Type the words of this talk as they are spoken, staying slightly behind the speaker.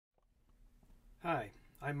Hi,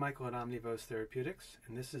 I'm Michael at Omnivos Therapeutics,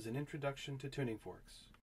 and this is an introduction to tuning forks.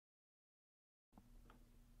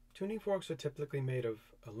 Tuning forks are typically made of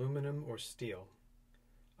aluminum or steel.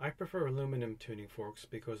 I prefer aluminum tuning forks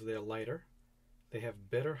because they're lighter, they have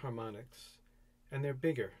better harmonics, and they're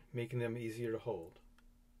bigger, making them easier to hold.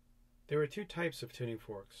 There are two types of tuning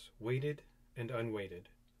forks, weighted and unweighted.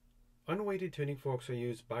 Unweighted tuning forks are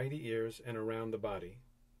used by the ears and around the body.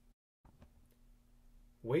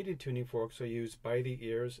 Weighted tuning forks are used by the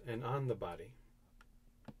ears and on the body.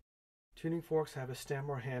 Tuning forks have a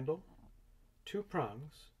stem or handle, two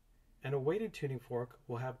prongs, and a weighted tuning fork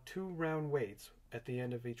will have two round weights at the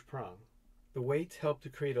end of each prong. The weights help to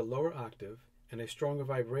create a lower octave and a stronger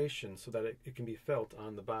vibration so that it can be felt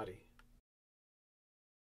on the body.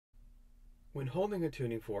 When holding a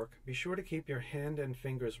tuning fork, be sure to keep your hand and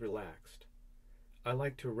fingers relaxed. I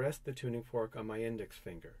like to rest the tuning fork on my index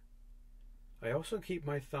finger. I also keep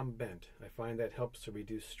my thumb bent. I find that helps to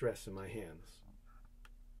reduce stress in my hands.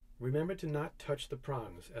 Remember to not touch the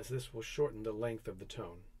prongs, as this will shorten the length of the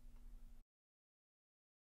tone.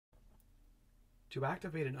 To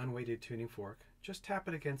activate an unweighted tuning fork, just tap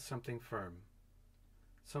it against something firm.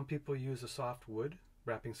 Some people use a soft wood,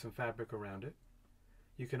 wrapping some fabric around it.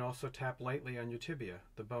 You can also tap lightly on your tibia,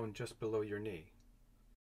 the bone just below your knee.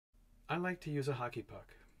 I like to use a hockey puck.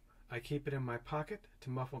 I keep it in my pocket to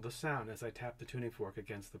muffle the sound as I tap the tuning fork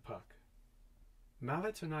against the puck.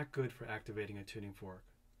 Mallets are not good for activating a tuning fork.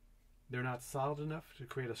 They're not solid enough to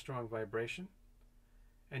create a strong vibration,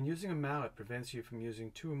 and using a mallet prevents you from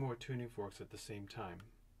using two or more tuning forks at the same time.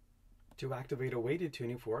 To activate a weighted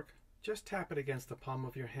tuning fork, just tap it against the palm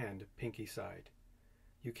of your hand, pinky side.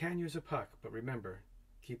 You can use a puck, but remember,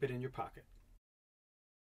 keep it in your pocket.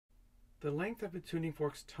 The length of a tuning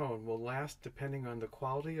fork's tone will last depending on the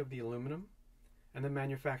quality of the aluminum and the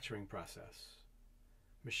manufacturing process,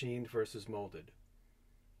 machined versus molded.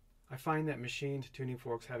 I find that machined tuning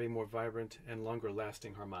forks have a more vibrant and longer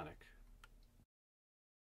lasting harmonic.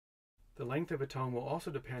 The length of a tone will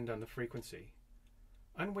also depend on the frequency.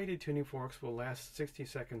 Unweighted tuning forks will last 60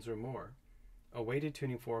 seconds or more. A weighted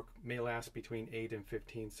tuning fork may last between 8 and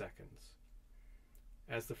 15 seconds.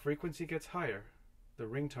 As the frequency gets higher, the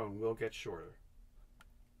ringtone will get shorter.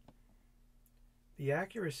 The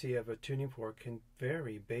accuracy of a tuning fork can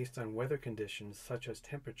vary based on weather conditions such as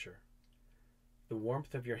temperature. The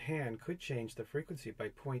warmth of your hand could change the frequency by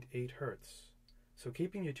 0.8 Hz, so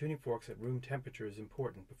keeping your tuning forks at room temperature is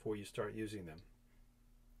important before you start using them.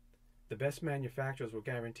 The best manufacturers will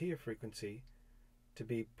guarantee a frequency to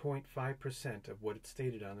be 0.5% of what is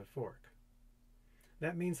stated on the fork.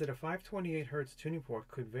 That means that a 528 Hz tuning fork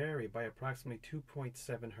could vary by approximately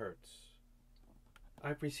 2.7 Hz.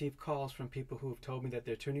 I've received calls from people who have told me that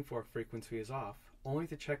their tuning fork frequency is off, only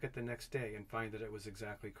to check it the next day and find that it was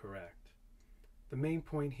exactly correct. The main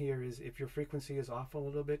point here is if your frequency is off a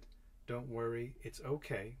little bit, don't worry, it's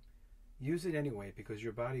okay. Use it anyway because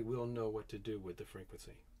your body will know what to do with the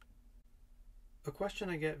frequency. A question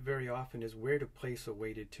I get very often is where to place a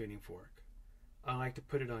weighted tuning fork. I like to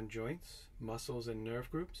put it on joints, muscles, and nerve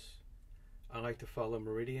groups. I like to follow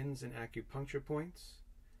meridians and acupuncture points.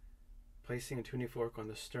 Placing a tuning fork on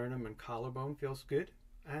the sternum and collarbone feels good,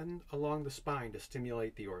 and along the spine to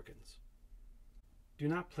stimulate the organs. Do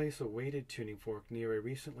not place a weighted tuning fork near a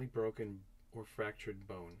recently broken or fractured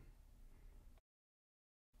bone.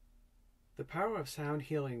 The power of sound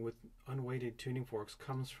healing with unweighted tuning forks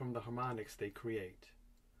comes from the harmonics they create.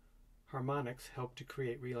 Harmonics help to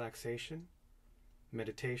create relaxation,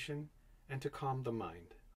 meditation, and to calm the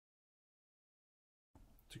mind.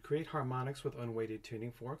 To create harmonics with unweighted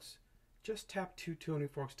tuning forks, just tap two tuning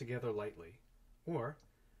forks together lightly, or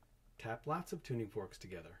tap lots of tuning forks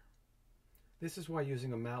together. This is why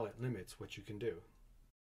using a mallet limits what you can do.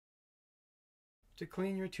 To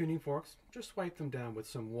clean your tuning forks, just wipe them down with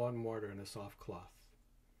some warm water and a soft cloth.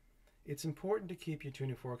 It's important to keep your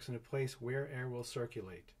tuning forks in a place where air will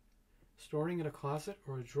circulate. Storing in a closet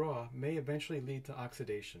or a drawer may eventually lead to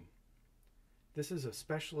oxidation. This is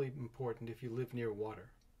especially important if you live near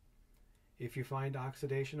water. If you find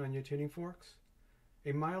oxidation on your tuning forks,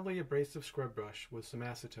 a mildly abrasive scrub brush with some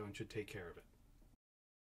acetone should take care of it.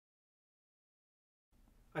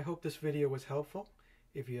 I hope this video was helpful.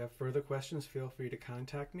 If you have further questions, feel free to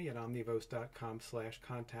contact me at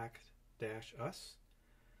omnivos.com/contact-us.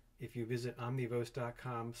 If you visit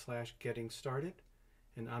omnivos.com/getting-started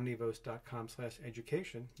and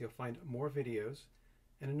omnivos.com/education, you'll find more videos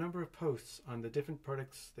and a number of posts on the different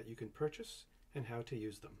products that you can purchase and how to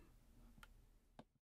use them.